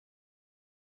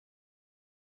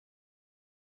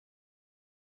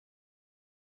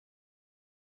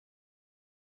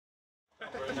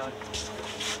Very nice.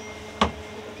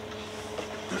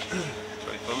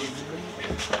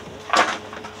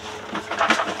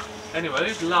 Anyway,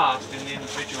 who's last in the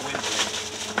individual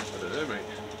winnings? I don't know, mate.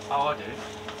 Oh, I do.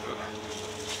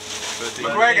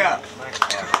 McGregor!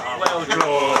 Well done.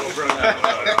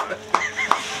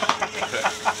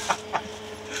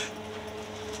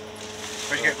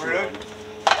 Where'd you get Bruno?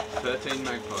 13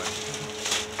 magpie.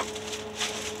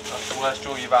 That's the worst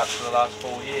draw you've had for the last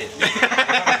 4 years.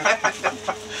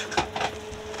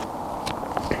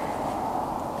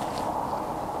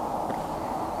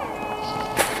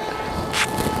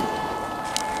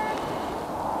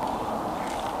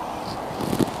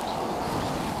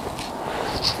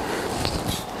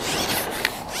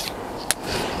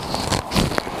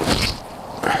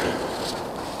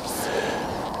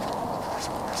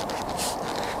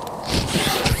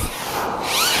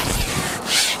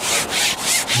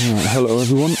 Hello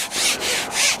everyone.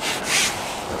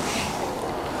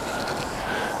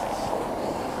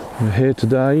 We're here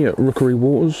today at Rookery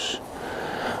Waters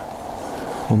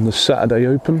on the Saturday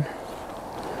Open.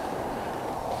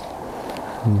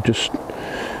 I'm just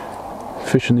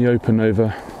fishing the Open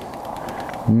over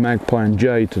magpie and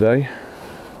jay today.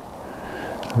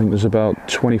 I think there's about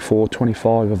 24,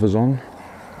 25 of us on.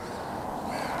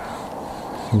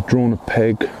 We've drawn a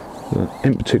peg that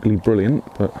ain't particularly brilliant,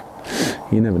 but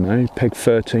you never know. Peg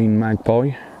 13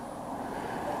 magpie.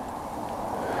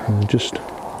 Just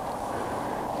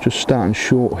starting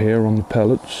short here on the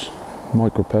pellets,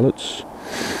 micro pellets,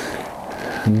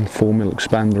 and 4mm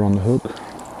expander on the hook.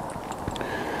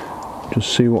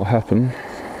 Just see what happened.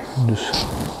 It's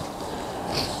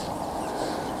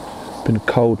been a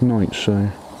cold night, so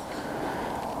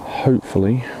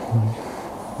hopefully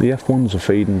the F1s are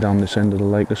feeding down this end of the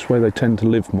lake. That's where they tend to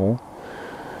live more.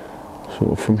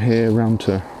 Sort of from here round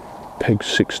to peg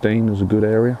 16 is a good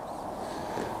area.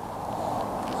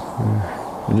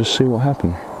 We'll just see what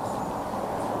happened.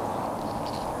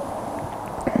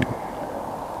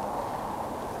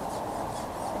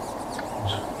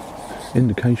 There's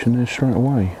indication there straight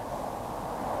away.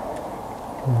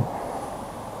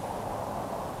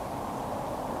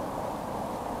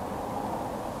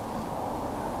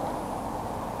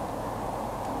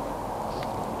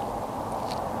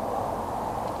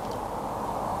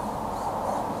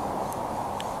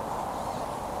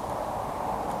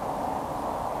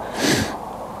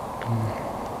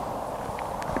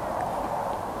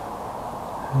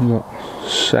 You've got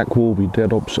Sack Warby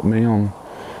dead opposite me on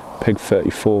peg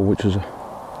 34, which is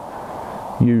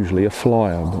usually a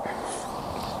flyer, but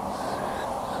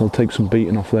he'll take some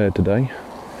beating off there today.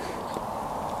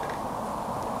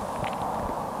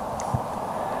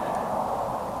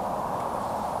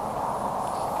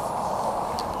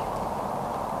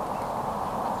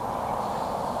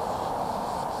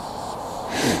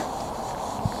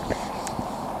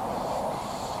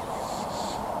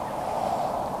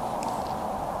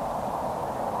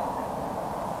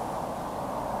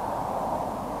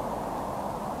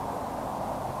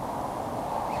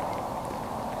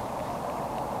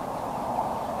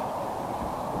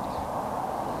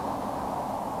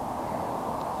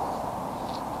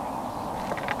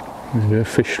 And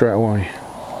fish straight away.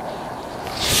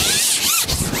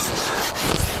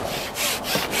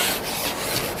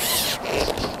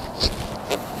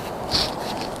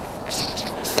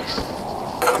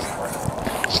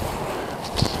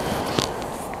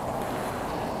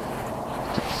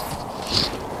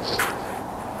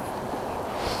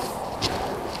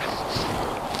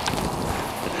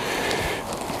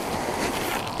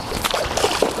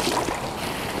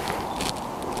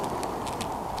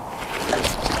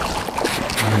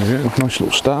 There we go, nice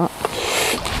little start.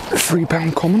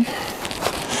 £3 common.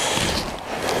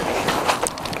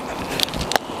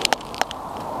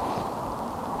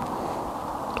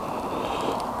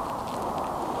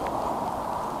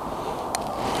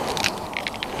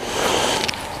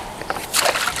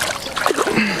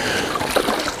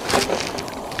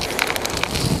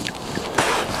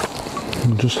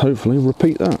 And just hopefully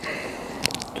repeat that.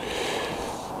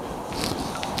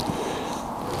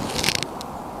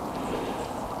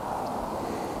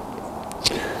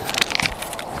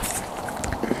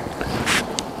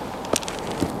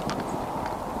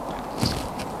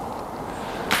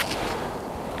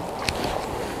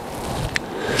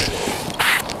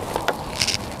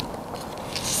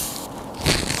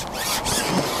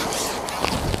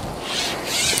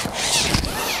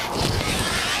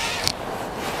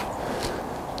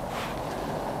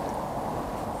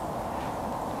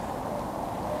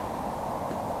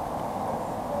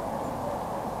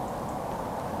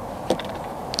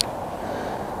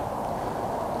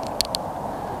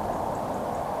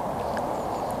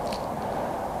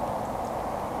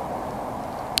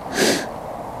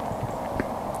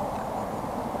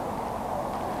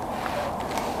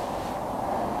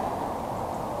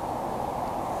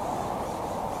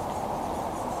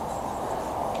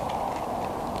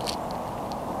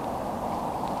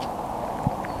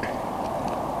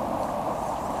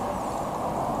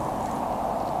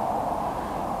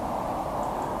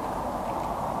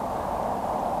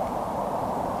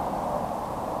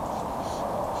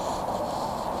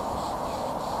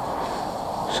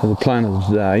 So the plan of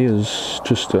the day is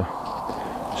just to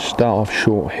start off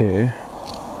short here,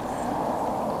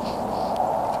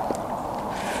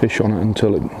 fish on it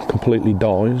until it completely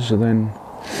dies, and then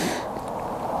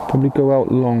probably go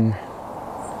out long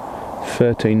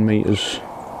 13 metres,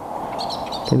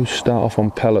 probably start off on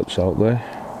pellets out there,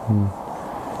 and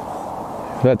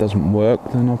if that doesn't work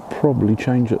then I'll probably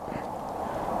change it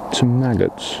to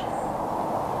maggots.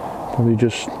 Probably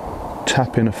just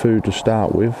tap in a food to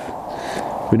start with.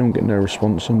 If we don't get no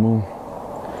response, then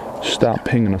we'll start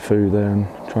pinging a food there and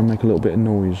try and make a little bit of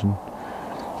noise and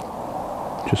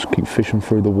just keep fishing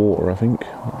through the water, I think.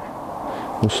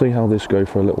 We'll see how this goes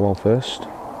for a little while first.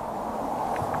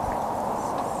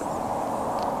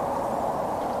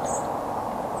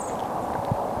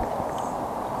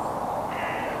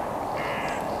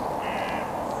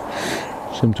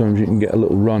 Sometimes you can get a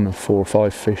little run of 4 or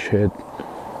 5 fish here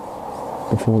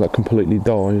before that completely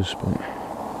dies, but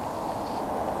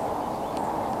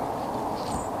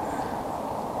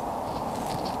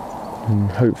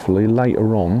and hopefully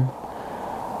later on,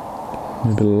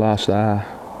 maybe the last hour,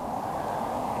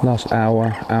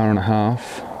 hour and a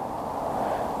half,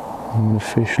 I'm going to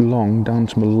fish long down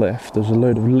to my left. There's a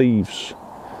load of leaves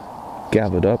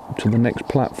gathered up to the next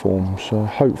platform, so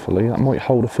hopefully that might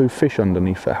hold a few fish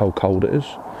underneath it, how cold it is.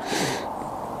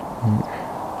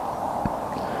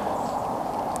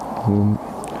 We'll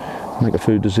make a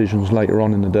few decisions later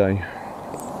on in the day.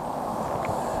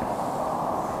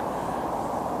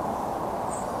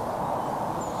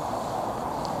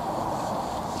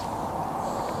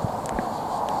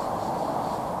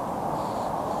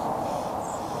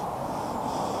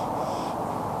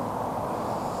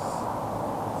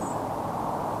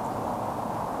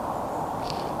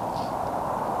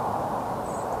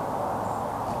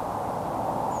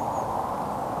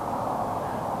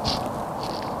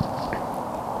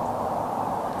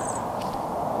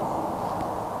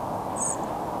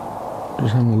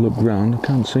 Just having a look round, I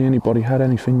can't see anybody had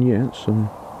anything yet, so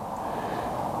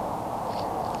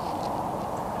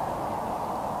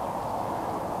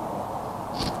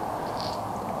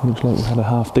looks like we've had a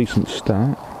half decent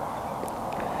start.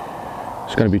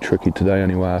 It's going to be tricky today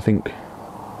anyway. I think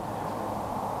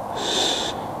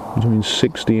between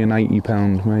 60 and 80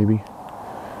 pounds maybe,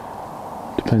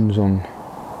 depends on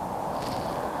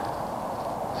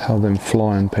how them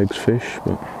flying pegs fish,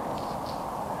 but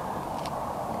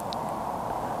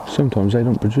sometimes they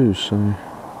don't produce, so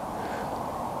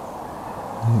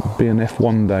it'll be an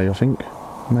F1 day, I think,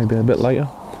 maybe a bit later.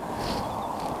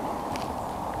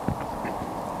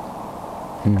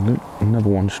 And look, another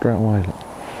one straight away. Look.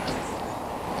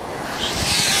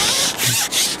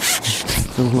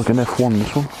 Feels like an F1,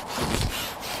 this one.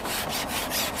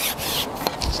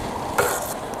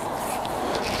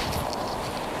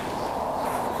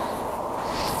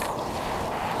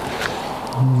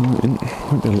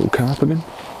 Might be a little carp again.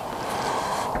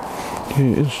 Here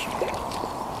it is.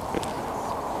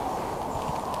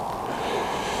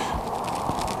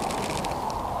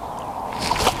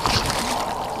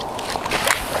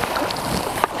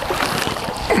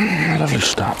 Lovely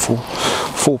start for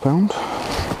 £4.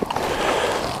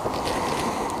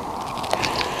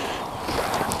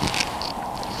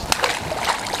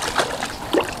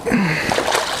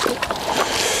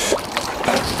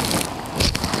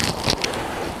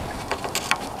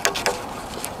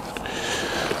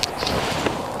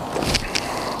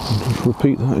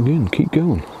 Repeat that again, keep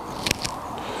going.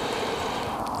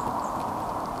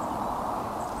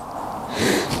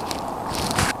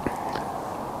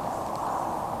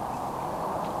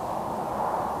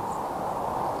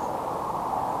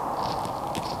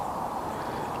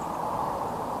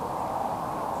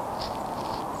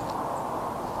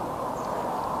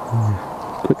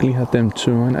 Quickly had them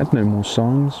two, I had no more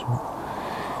signs.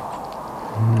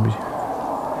 Maybe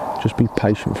just be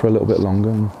patient for a little bit longer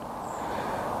and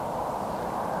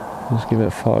just give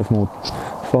it 5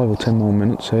 or 10 more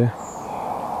minutes here.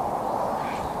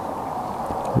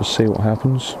 Just see what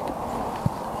happens.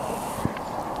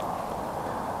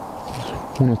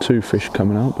 There's 1 or 2 fish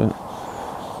coming out, but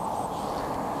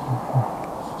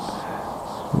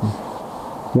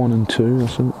 1 and 2,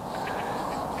 that's it.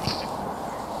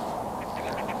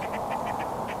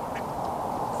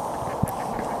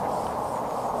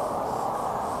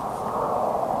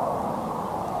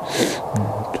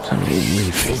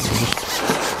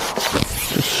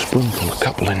 Just sprinkle a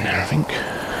couple in there, I think.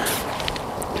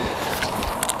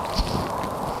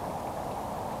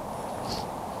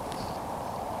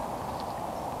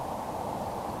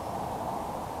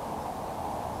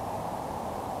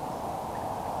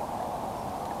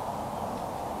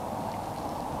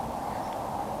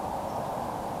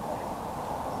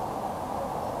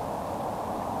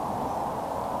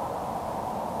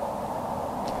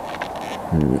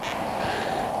 Just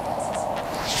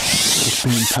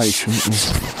being patient and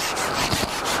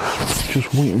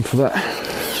just waiting for that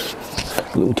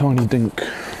little tiny dink.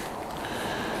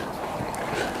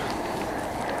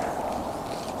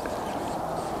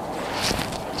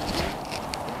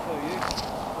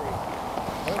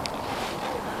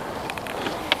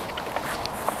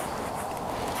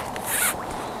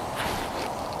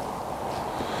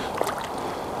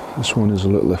 This one is a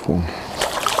little F1.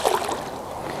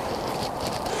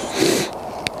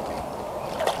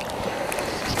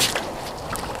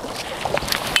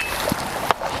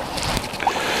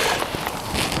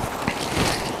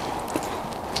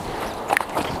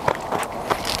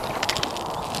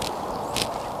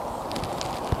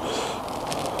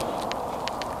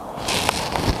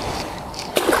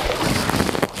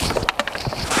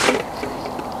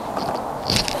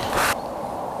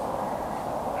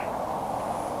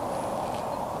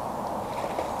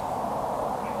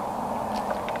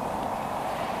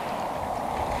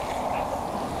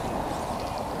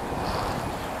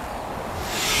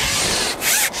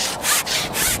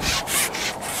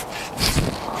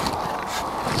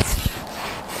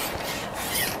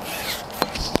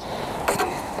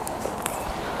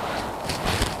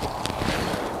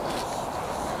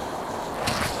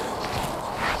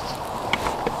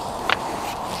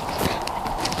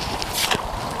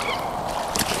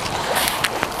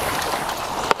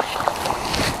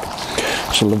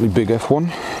 A lovely big F1.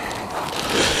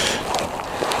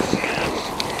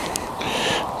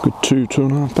 Good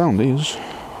 2.5 pound these.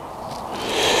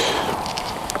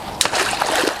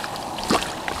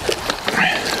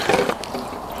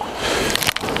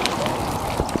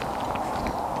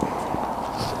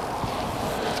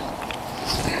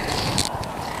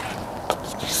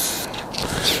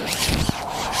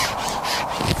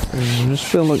 I just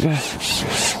feel like I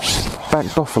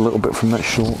backed off a little bit from that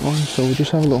short line, so we'll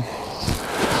just have a little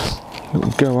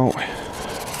go out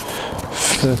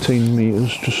 13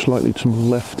 metres, just slightly to the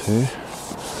left here,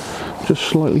 just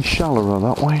slightly shallower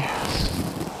that way.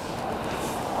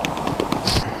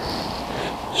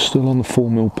 Still on the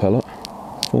 4mm pellet,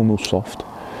 4mm soft.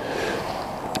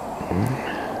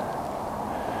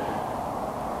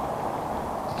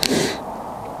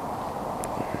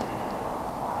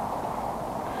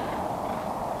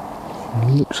 The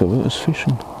looks of it, it's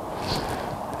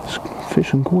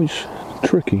fishing quite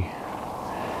tricky.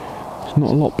 There's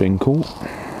not a lot being caught.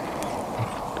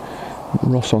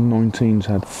 Ross on 19's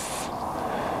had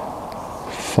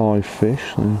 5 fish,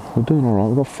 so we're doing alright.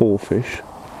 We've got 4 fish.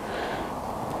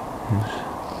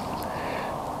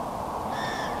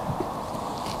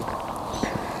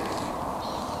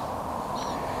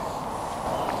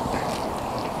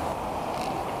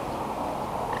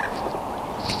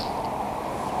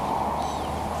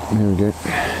 There we go.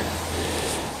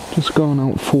 Just going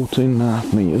out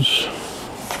 14.5 metres.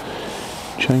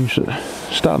 Changed it,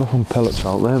 started off on pellets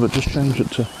out there, but just changed it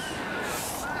to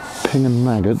ping and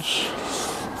maggots,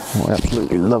 what I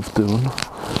absolutely love doing,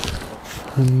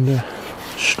 and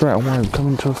straight away I'm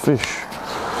coming to a fish,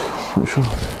 which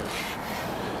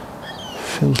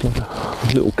feels like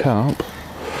a little carp.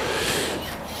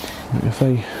 If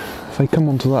they come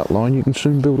onto that line, you can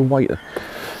soon build a waiter.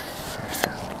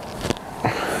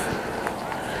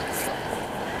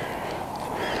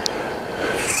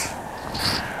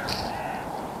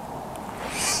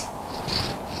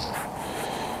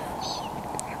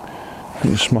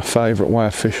 This is my favourite way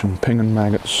of fishing, ping and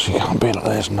maggots. You can't beat it.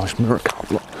 There's a nice mirror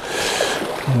carp. Look.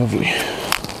 Lovely.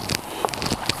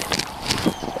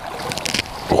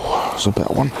 Oh, that's a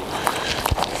better one.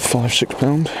 5-6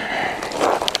 pound.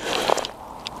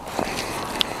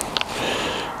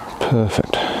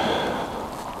 Perfect.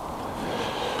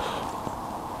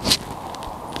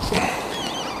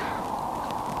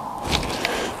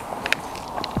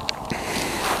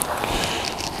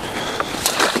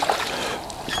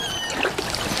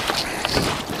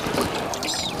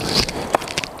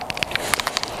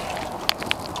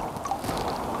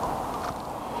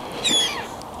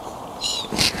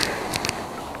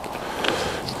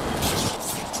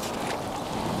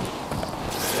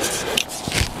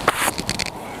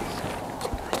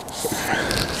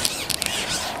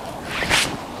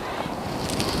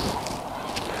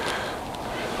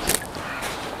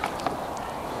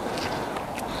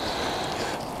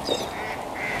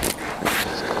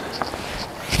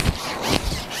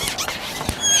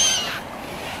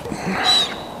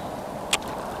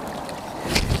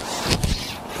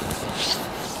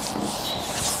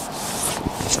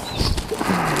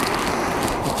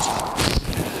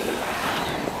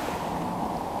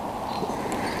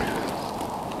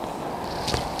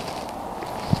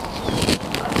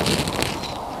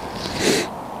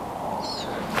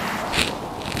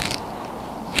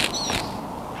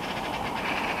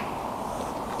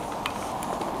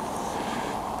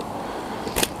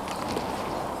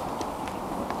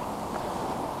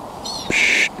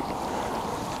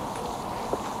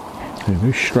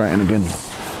 Go straight in again.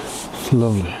 It's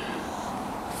lovely.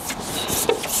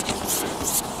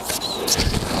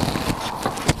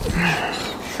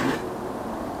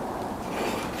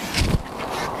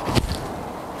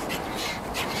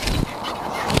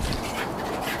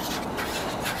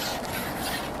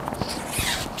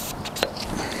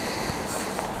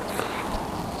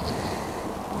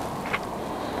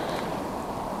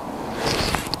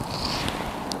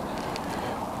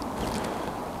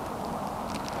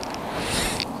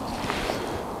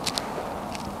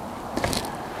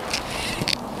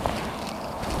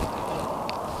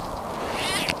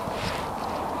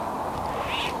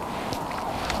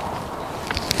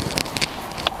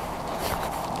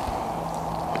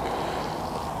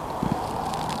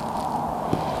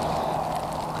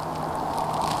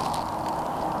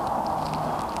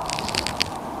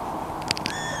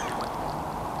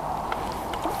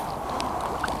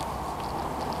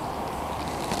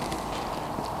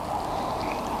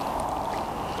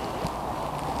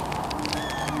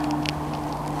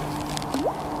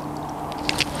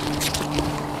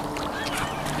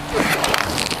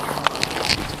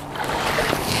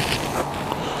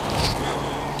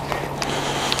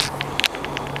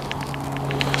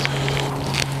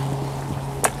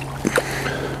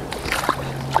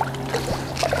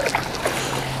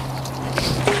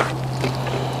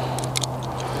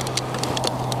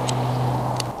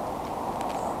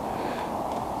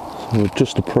 We're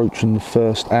just approaching the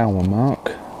first hour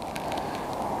mark,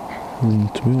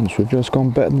 and to be honest with you, it's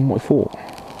gone better than what I thought.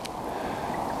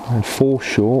 I had 4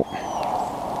 short,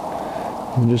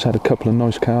 and we just had a couple of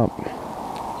nice carp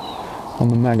on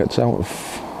the maggots out of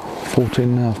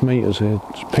 14.5 metres here,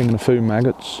 just pinging a few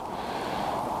maggots.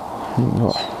 We've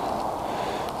got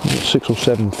 6 or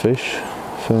 7 fish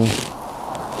for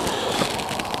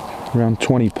around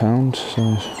 £20,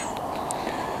 so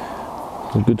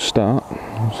it's a good start.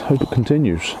 Let's hope it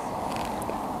continues.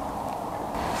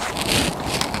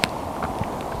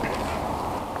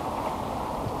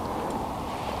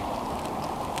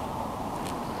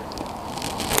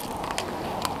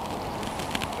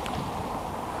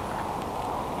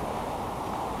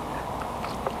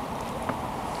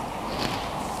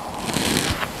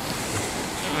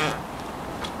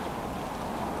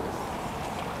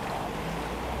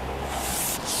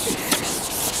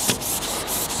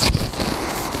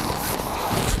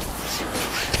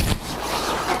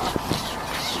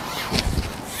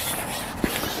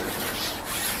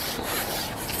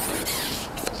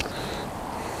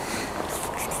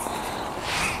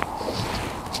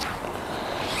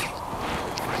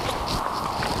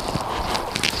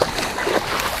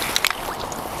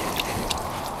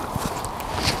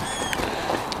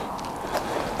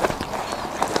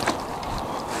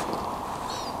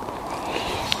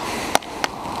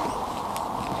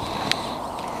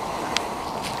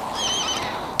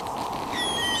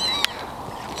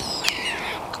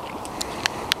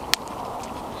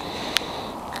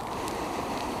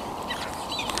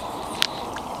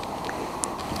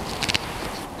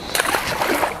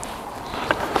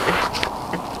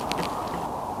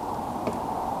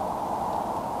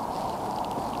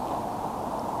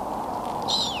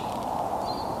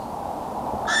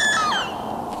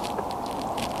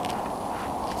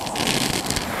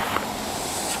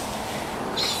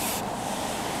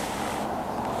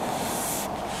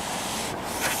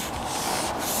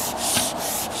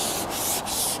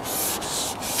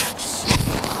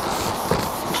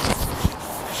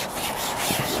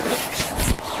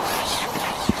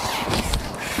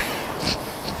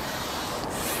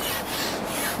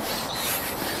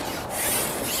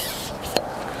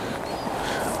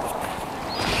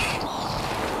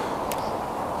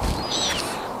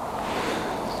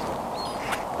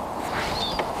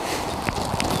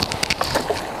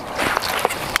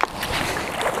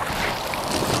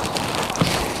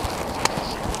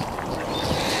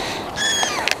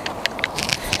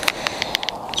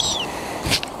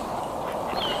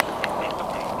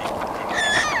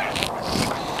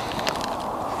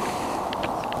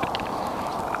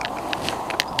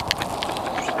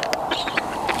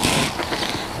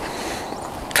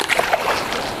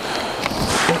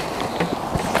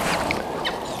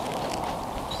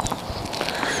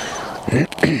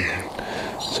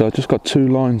 So I've just got 2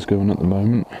 lines going at the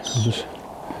moment. Just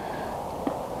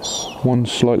one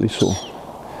slightly sort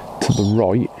of to the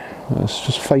right. It's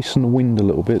just facing the wind a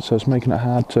little bit, so it's making it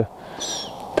hard to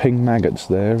ping maggots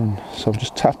there. And so I'm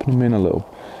just tapping them in a little,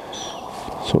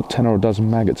 sort of 10 or a dozen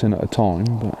maggots in at a time.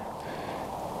 But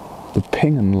the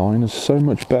pinging line is so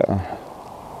much better.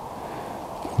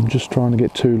 I'm just trying to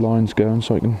get 2 lines going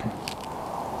so I can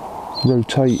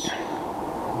rotate,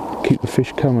 keep the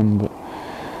fish coming. But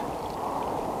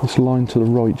This line to the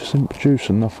right just isn't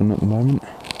producing nothing at the moment.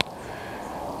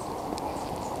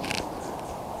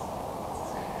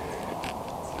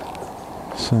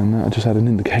 Saying that, I just had an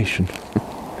indication.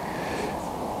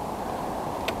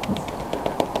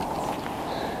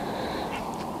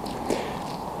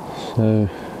 So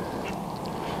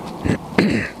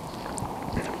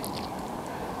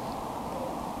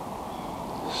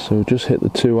so just hit the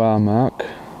 2 hour mark,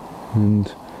 and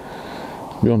to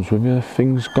be honest with you,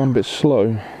 things gone a bit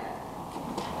slow.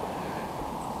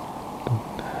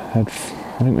 I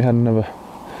think we had another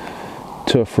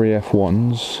 2 or 3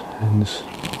 F1s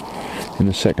in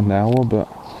the second hour, but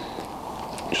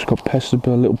just got pestered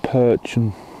by a little perch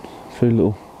and a few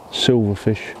little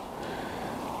silverfish.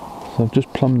 So I've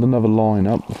just plumbed another line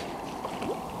up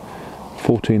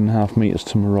 14.5 metres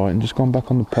to my right, and just gone back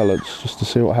on the pellets just to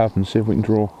see what happens, see if we can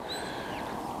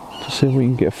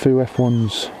get a few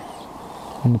F1s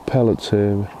on the pellets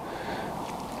here.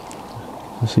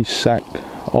 I see Sack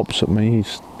opposite me,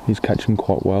 he's catching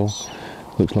quite well.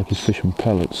 Looks like he's fishing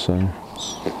pellets, so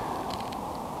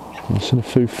I've seen a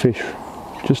few fish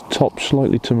just top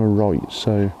slightly to my right,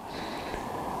 so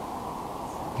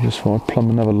I just thought I'd plumb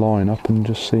another line up and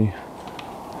just see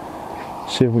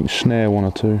if we can snare 1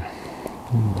 or 2.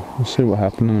 We'll see what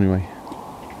happens anyway.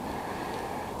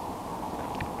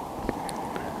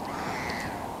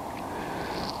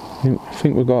 I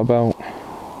think we've got about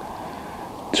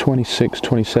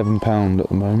 26-27 pound at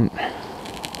the moment.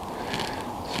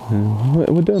 So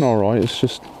we're doing alright. It's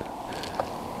just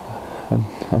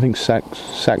I think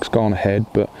Sack's gone ahead,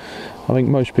 but I think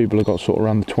most people have got sort of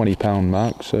around the 20 pound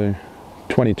mark, so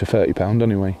 20 to 30 pound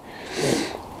anyway.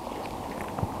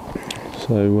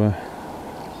 So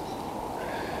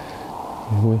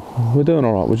we're doing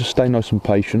alright. We'll just stay nice and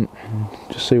patient and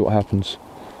just see what happens.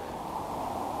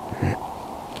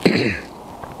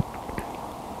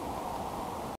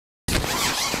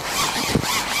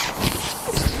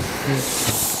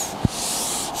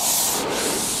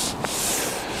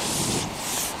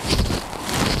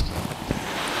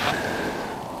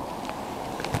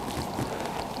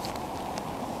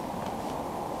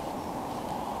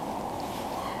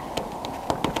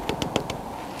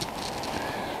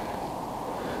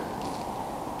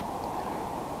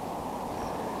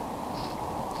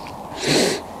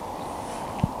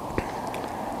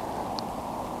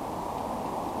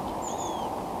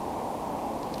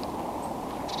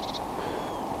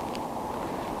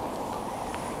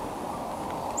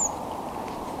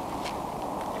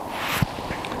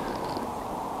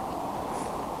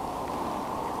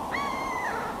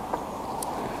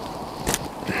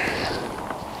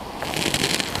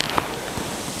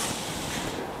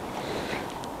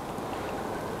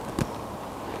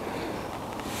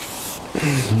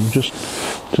 Just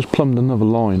plumbed another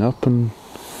line up, and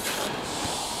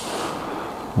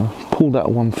I pulled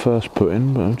that one first put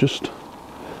in, but I've just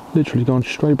literally gone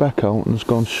straight back out and it's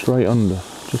gone straight under.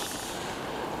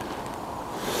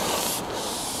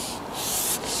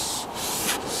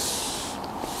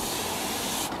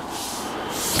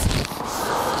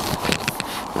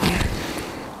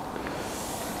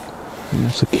 And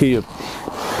that's the key of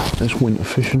this winter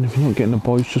fishing. If you're not getting the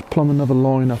bites, just plumb another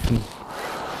line up and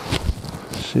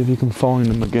see if you can find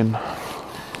them again.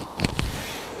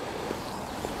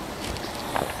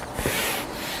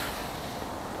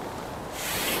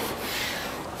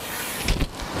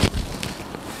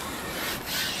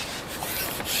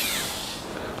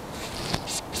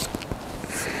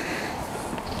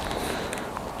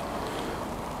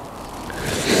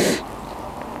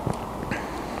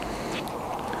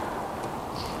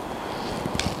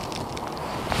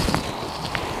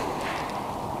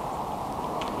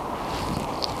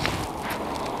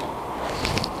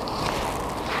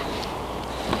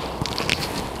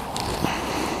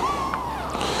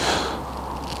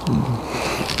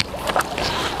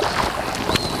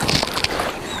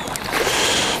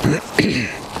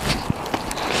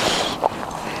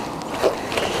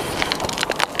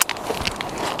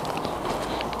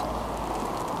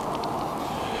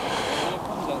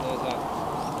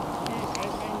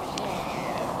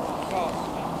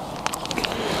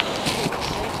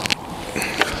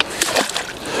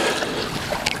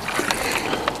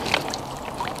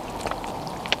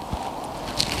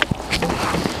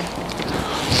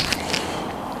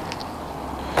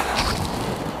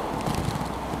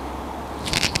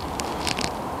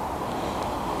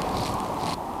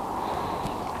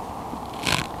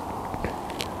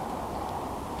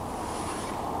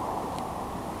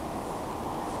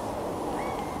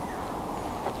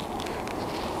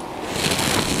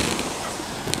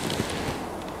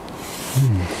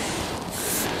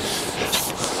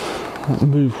 That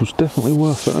move was definitely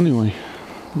worth it anyway.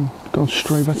 Go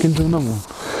straight back into another one.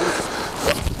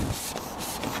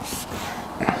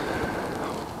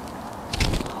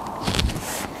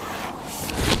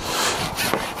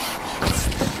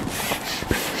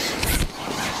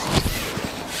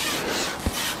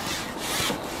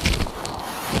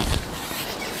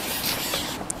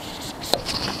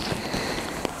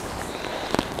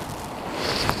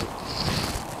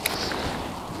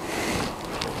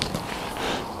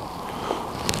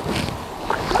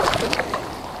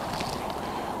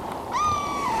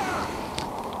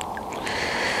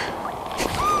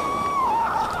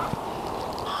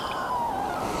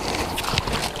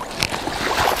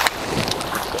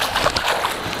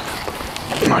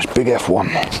 Nice big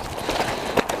F1.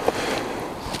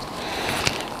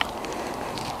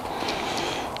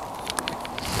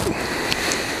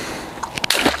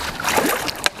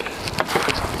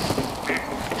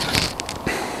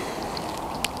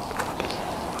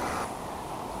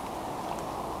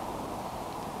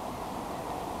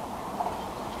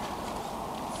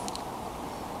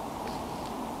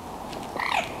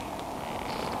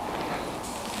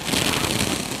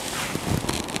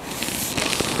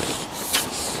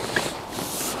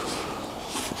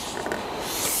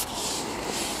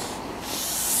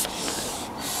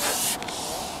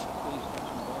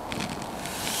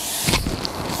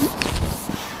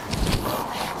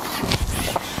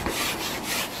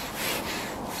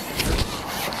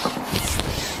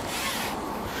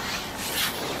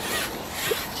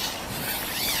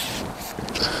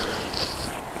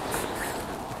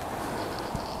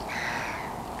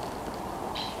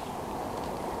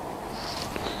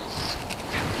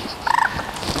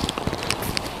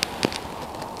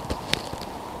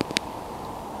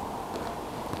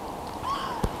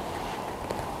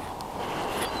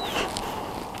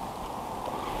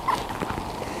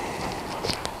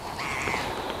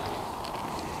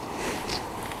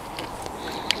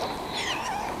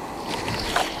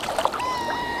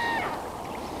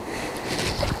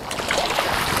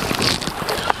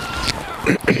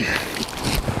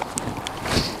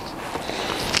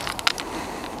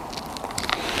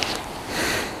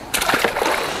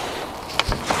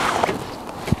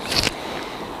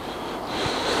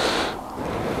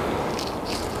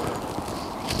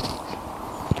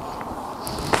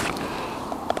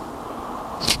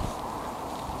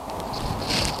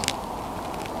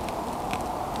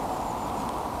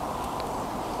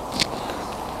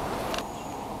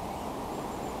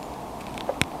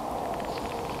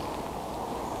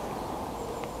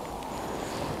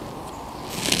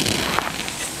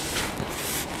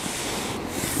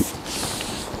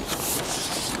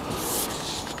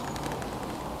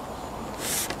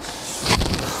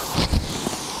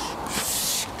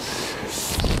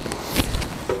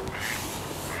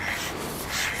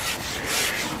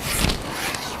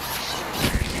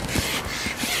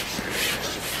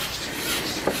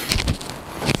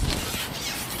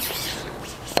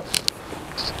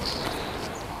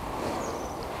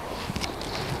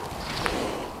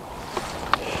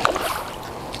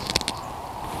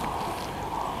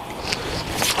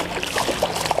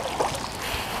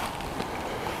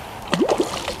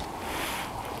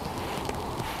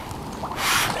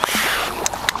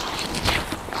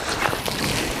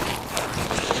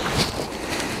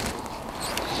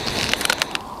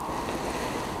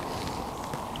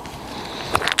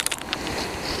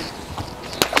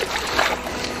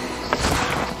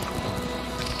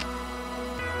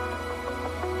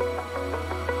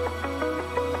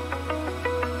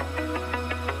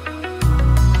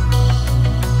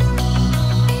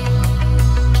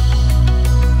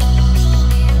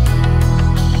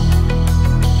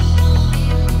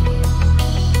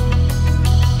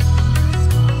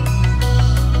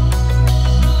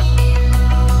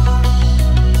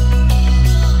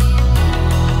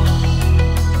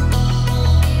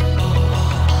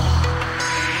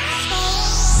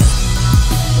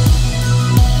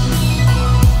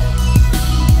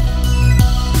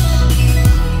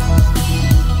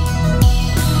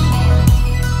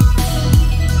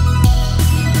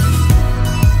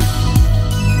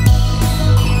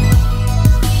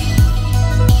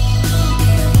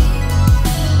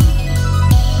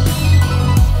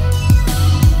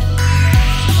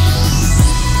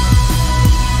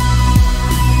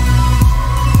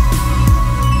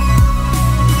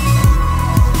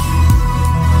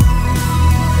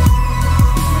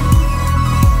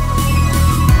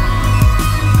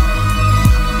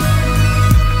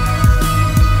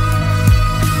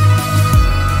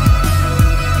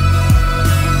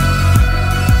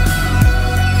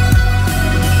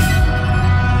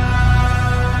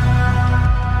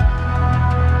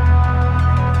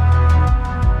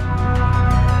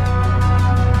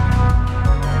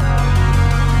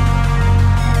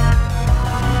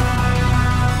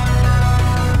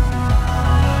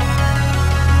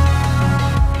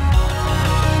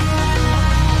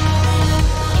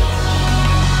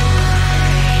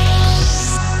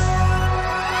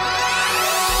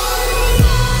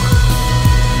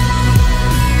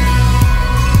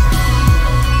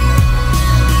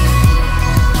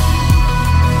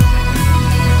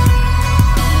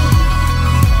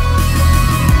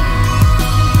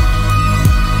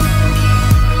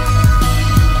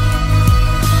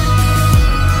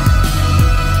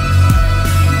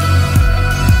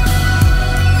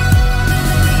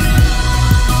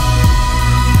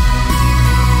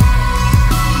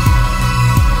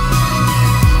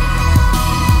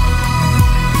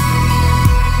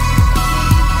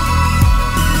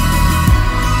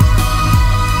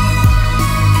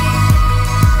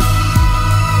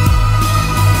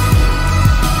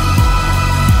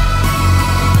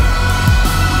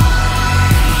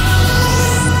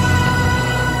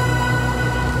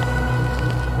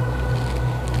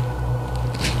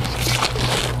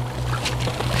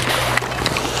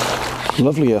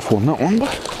 Lovely F1 that one.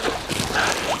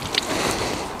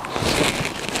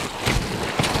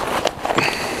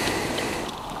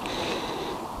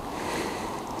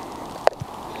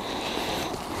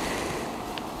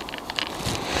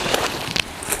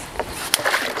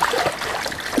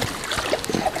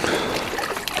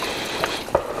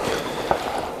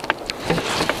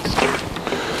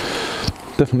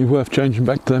 Definitely worth changing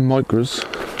back to them micros.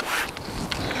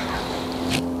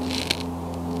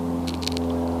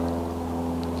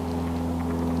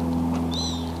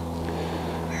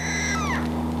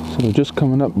 So we're just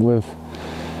coming up with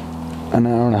an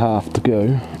hour and a half to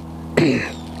go.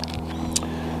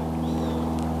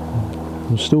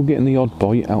 I'm still getting the odd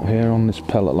bite out here on this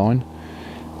pellet line,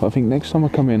 but I think next time I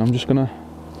come in I'm just gonna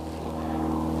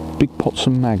big pot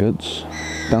some maggots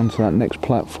down to that next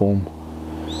platform,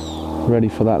 ready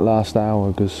for that last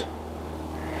hour, because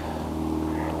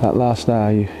that last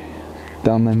hour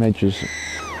down them edges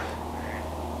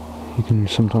you can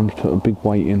sometimes put a big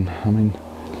weight in. I mean,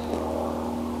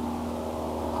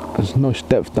 there's nice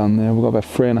depth down there. We've got about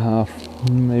 3.5,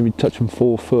 maybe touching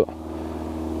 4 foot,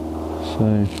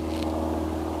 so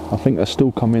I think they'll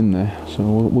still come in there, so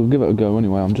we'll give it a go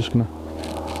anyway. I'm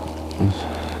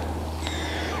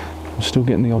still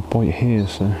getting the odd bite here,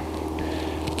 so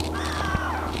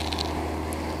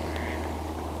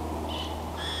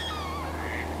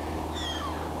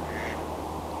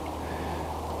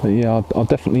but yeah, I'll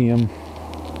definitely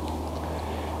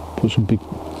put some big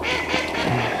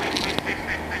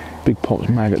pots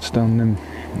maggots down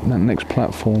that next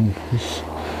platform. There's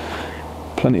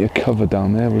plenty of cover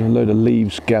down there with a load of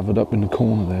leaves gathered up in the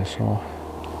corner there, so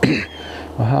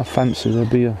I half fancy there'll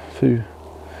be a few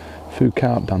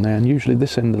carp down there. And usually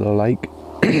this end of the lake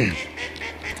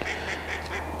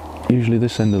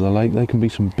they can be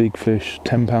some big fish,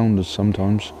 10-pounders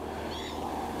sometimes.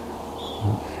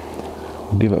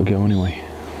 We'll give it a go anyway.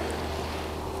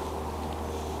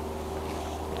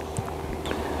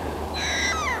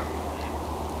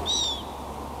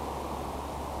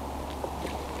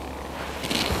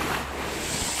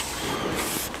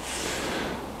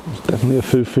 There's definitely a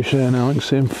few fish there now. I can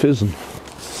see them fizzing.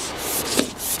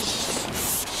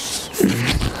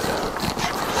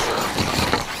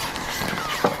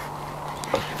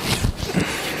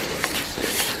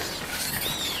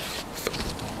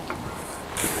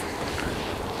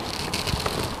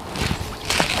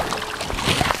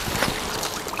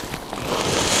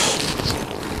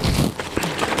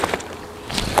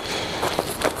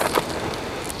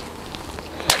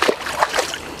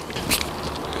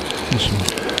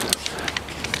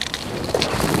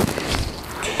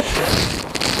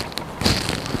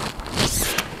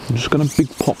 I'm just going to big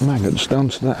pop maggots down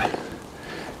to that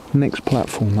next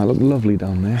platform. They look lovely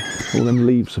down there. All them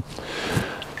leaves are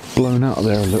blown out of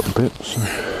there a little bit, so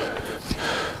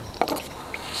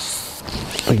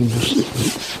I think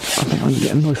I can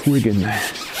get a nice rig in there.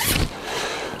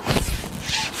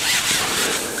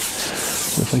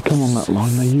 If they come on that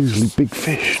line, they're usually big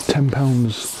fish,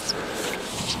 10-pounders.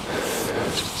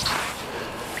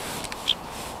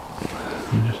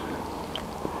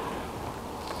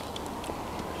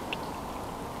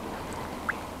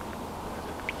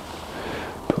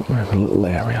 Put them over a little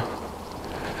area.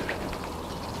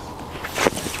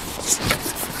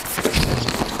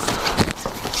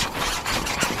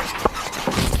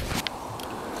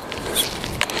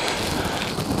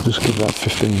 Just give that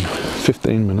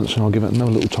 15 minutes and I'll give it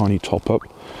another little tiny top up,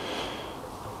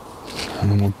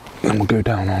 and then we'll go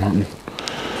down on it and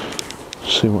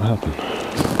see what happens.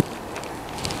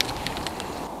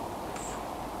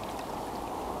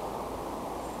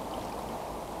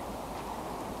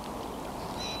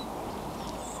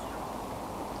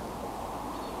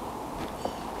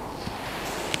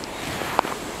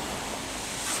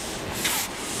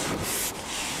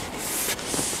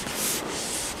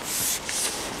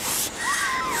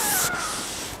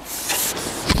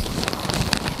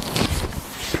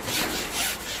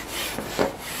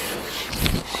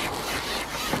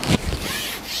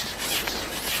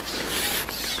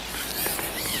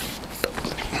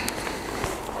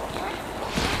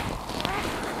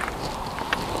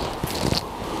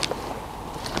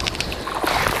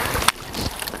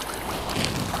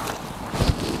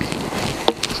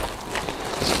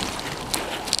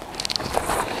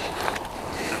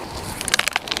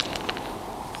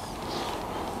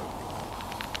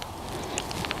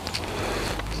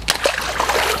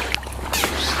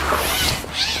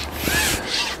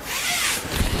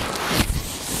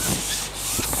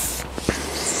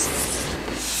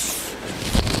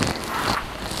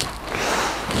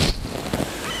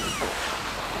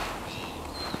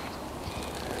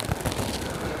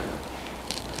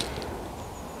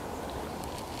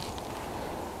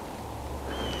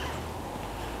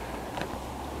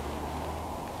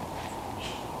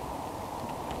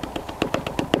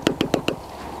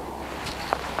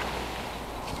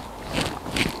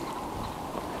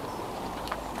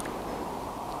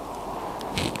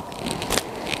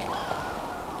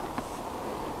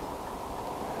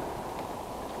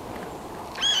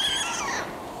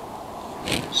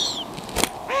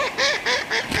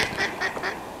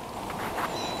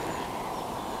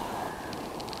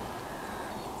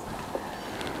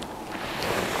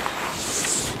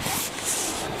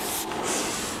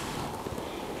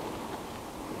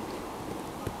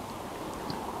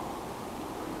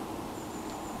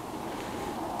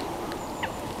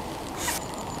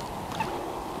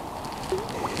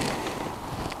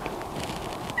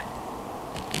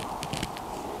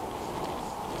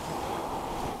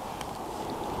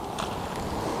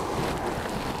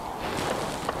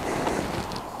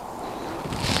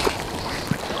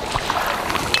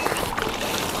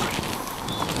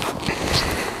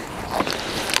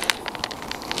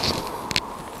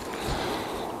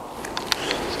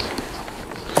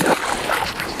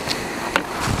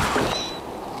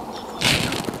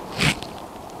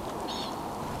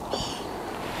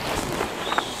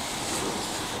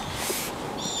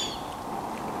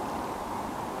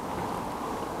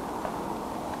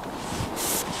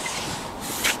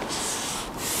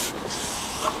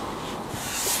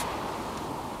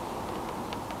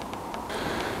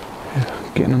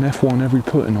 getting an F1 every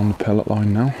putting on the pellet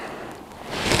line now.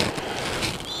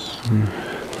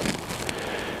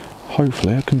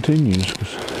 Hopefully it continues,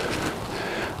 because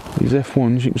these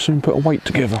F1s, you can soon put a weight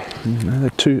together. You know,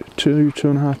 they're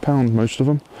 2.5 pounds, most of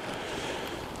them.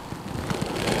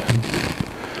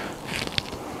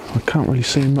 I can't really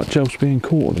see much else being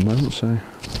caught at the moment, so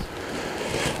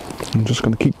I'm just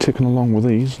going to keep ticking along with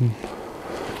these, and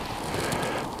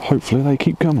hopefully they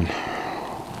keep coming.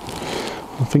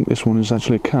 I think this one is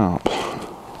actually a carp.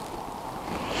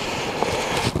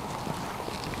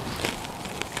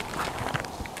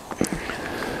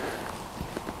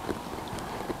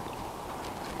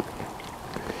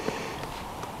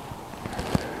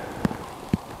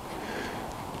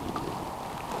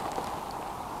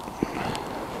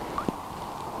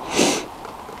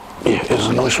 Yeah, here's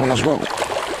a nice one as well.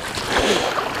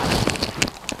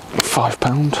 5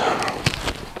 pound.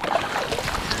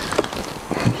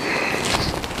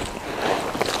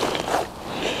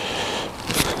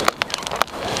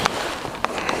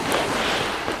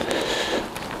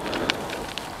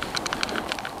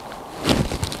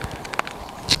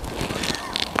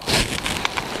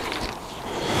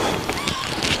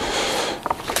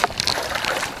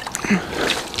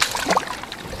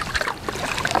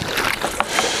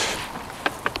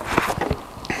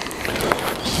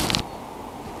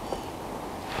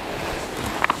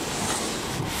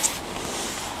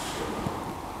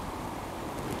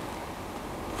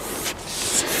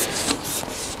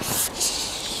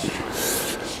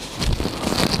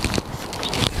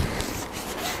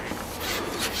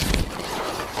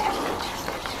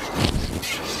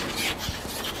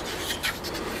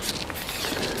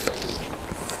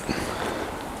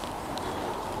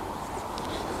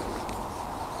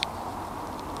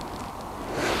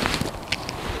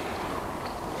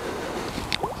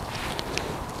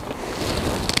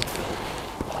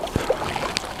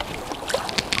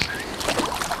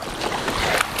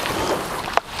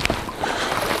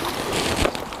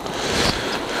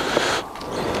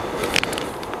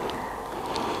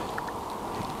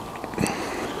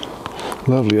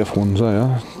 Lovely F1s they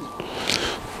are.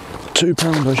 2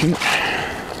 pound I think.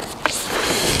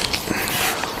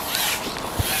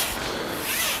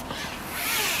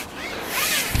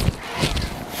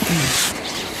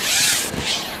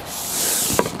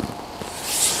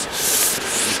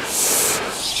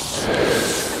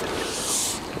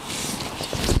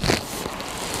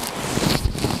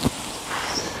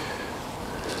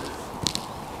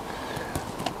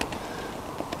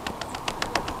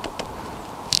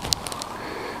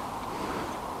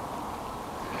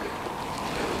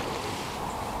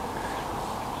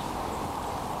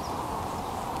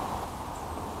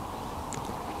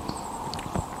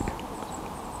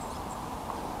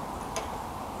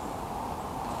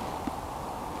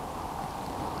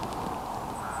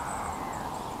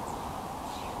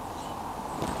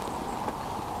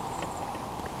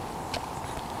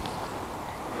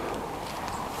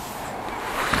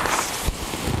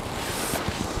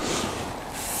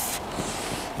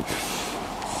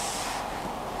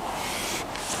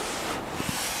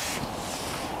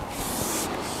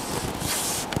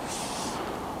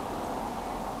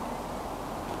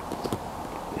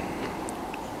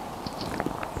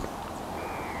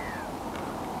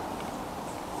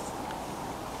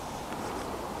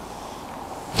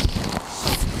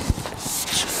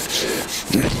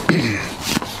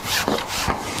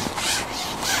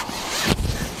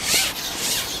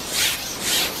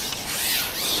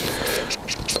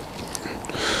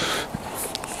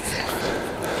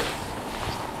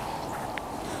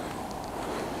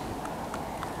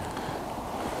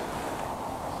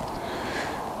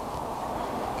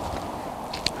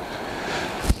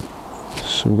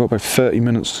 So we've got about 30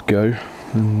 minutes to go,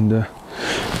 and I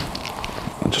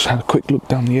just had a quick look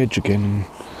down the edge again,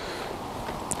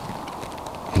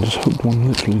 and I just hooked one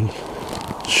literally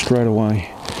straight away.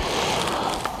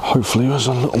 Hopefully it was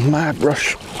a little mad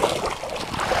rush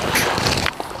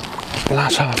the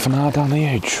last half an hour down the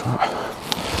edge.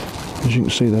 As you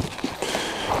can see, they're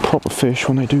proper fish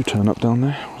when they do turn up down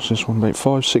there. What's this one, about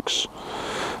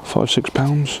 5-6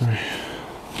 pounds? So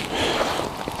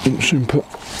you can soon put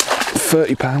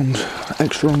 30 pound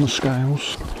extra on the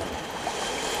scales.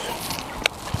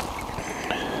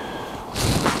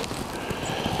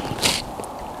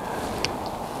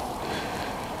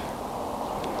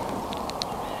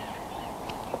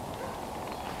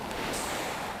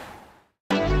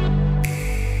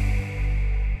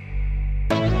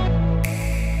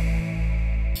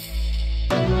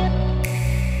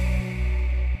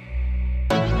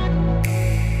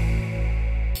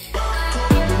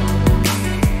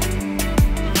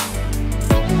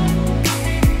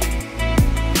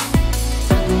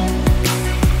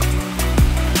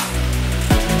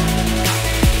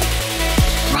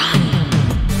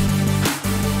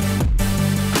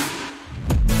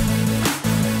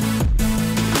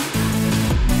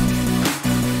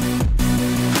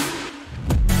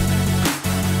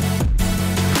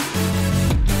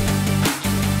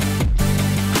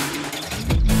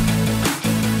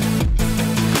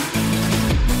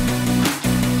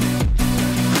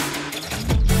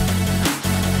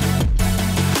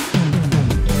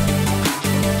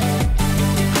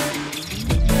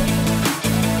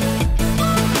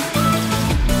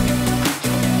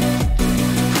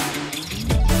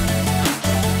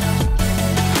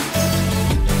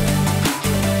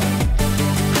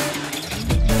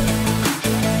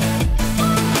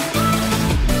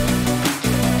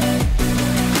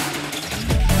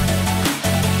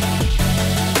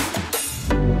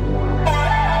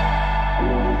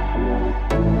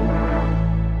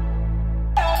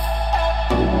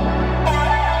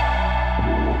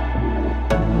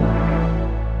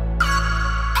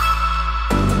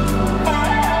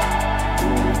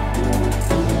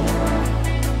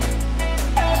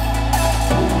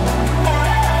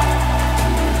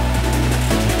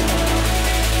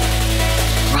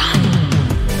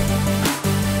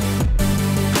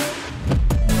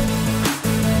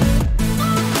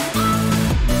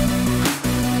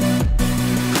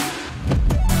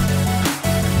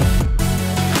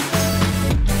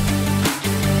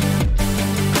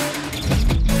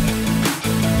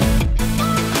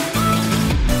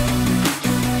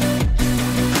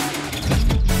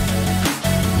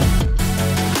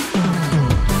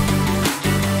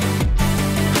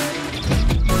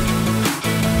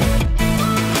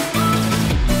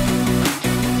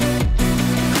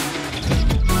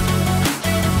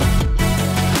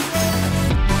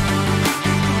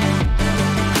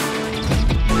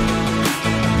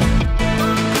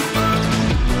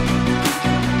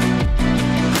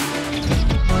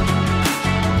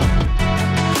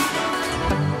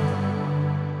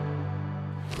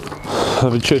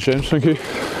 Lovely. Cheers, James. Thank you.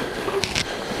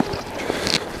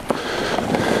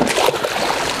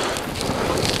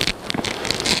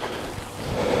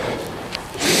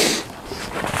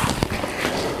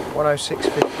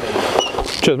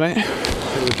 Cheers, mate.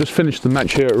 So we've just finished the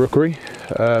match here at Rookery.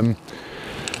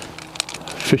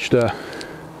 Fished a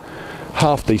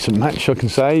half decent match, I can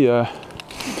say. I've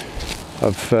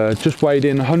just weighed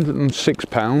in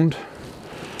 £106.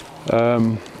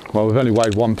 Well, we've only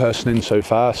weighed one person in so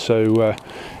far, so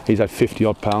he's had 50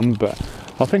 odd pound, but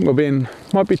I think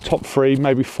might be top 3,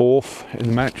 maybe 4th in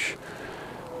the match.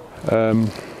 But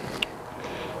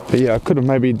yeah, I could have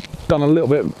maybe done a little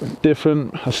bit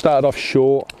different. I started off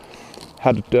short,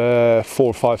 had 4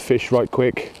 or 5 fish right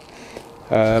quick,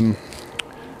 and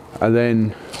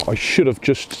then I should have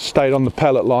just stayed on the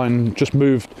pellet line, just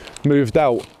moved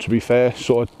out, to be fair,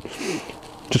 sort of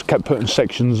just kept putting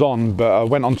sections on, but I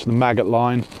went onto the maggot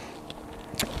line.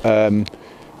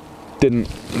 Didn't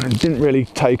really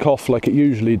take off like it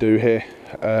usually do here.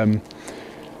 I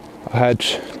had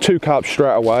 2 carp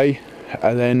straight away,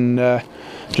 and then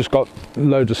just got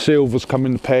loads of silvers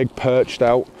coming the peg, perched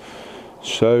out.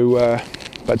 So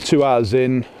about 2 hours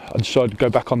in, I decided to go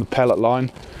back on the pellet line.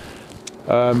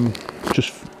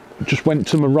 Just went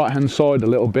to my right hand side a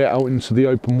little bit out into the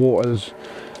open waters.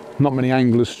 Not many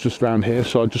anglers just around here,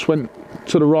 so I just went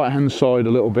to the right hand side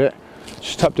a little bit,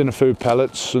 just tapped in a few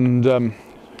pellets, and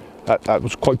that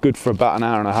was quite good for about an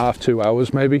hour and a half, 2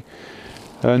 hours maybe.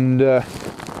 And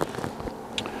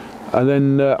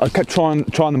then I kept trying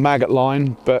the maggot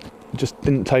line, but it just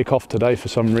didn't take off today for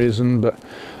some reason. But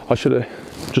I should have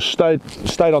just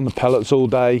stayed on the pellets all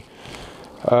day.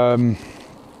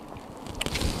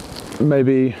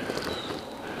 Maybe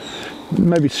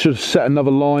should have set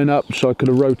another line up so I could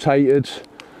have rotated,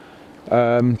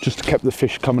 just to keep the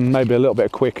fish coming maybe a little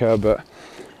bit quicker. But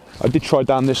I did try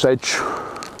down this edge,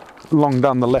 long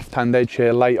down the left hand edge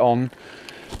here late on.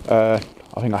 I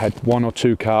think I had 1 or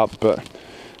 2 carp, but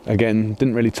again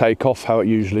didn't really take off how it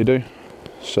usually do.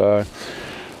 So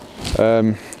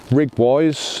rig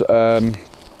wise, we'll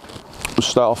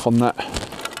start off on that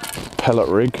pellet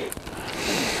rig.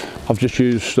 I've just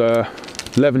used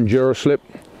 11 Duraslip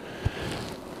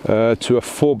to a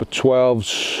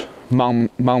 4x12's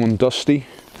Malman Dusty,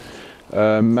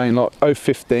 main lot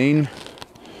 015,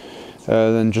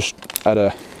 then just add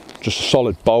a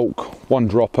solid bulk, 1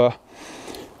 dropper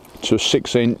to a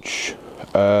 6-inch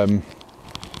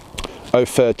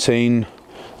 013,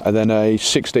 and then a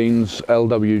 16's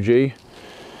LWG.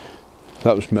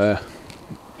 That was my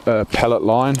pellet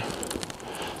line.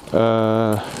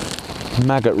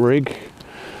 Maggot rig,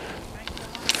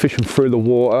 fishing through the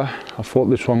water. I thought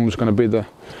this one was going to be the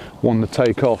one to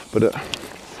take off, but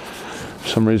for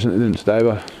some reason it didn't today.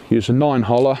 I used a 9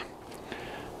 holler,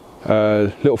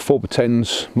 little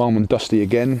 4x10's Malman Dusty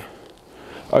again,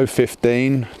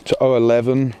 015 to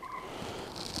 011,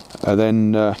 and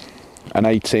then an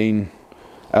 18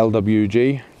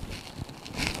 LWG,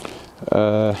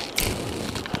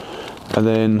 and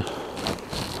then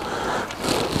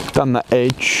done the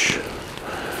edge.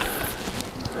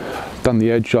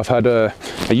 I've had a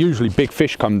usually big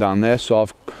fish come down there, so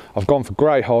I've gone for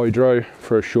grey hydro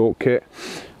for a short kit,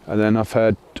 and then I've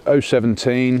had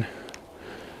 017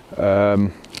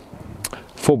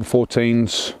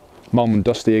 4x14's Malman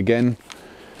Dusty again,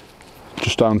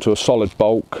 just down to a solid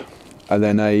bulk, and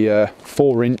then a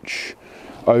 4-inch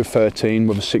 013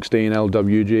 with a 16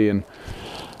 LWG. And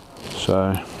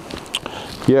so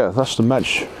yeah, that's the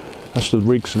match, that's the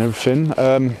rigs and everything.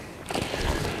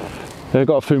 I've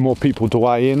got a few more people to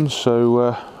weigh in,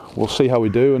 so we'll see how we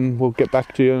do, and we'll get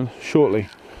back to you shortly.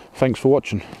 Thanks for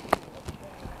watching.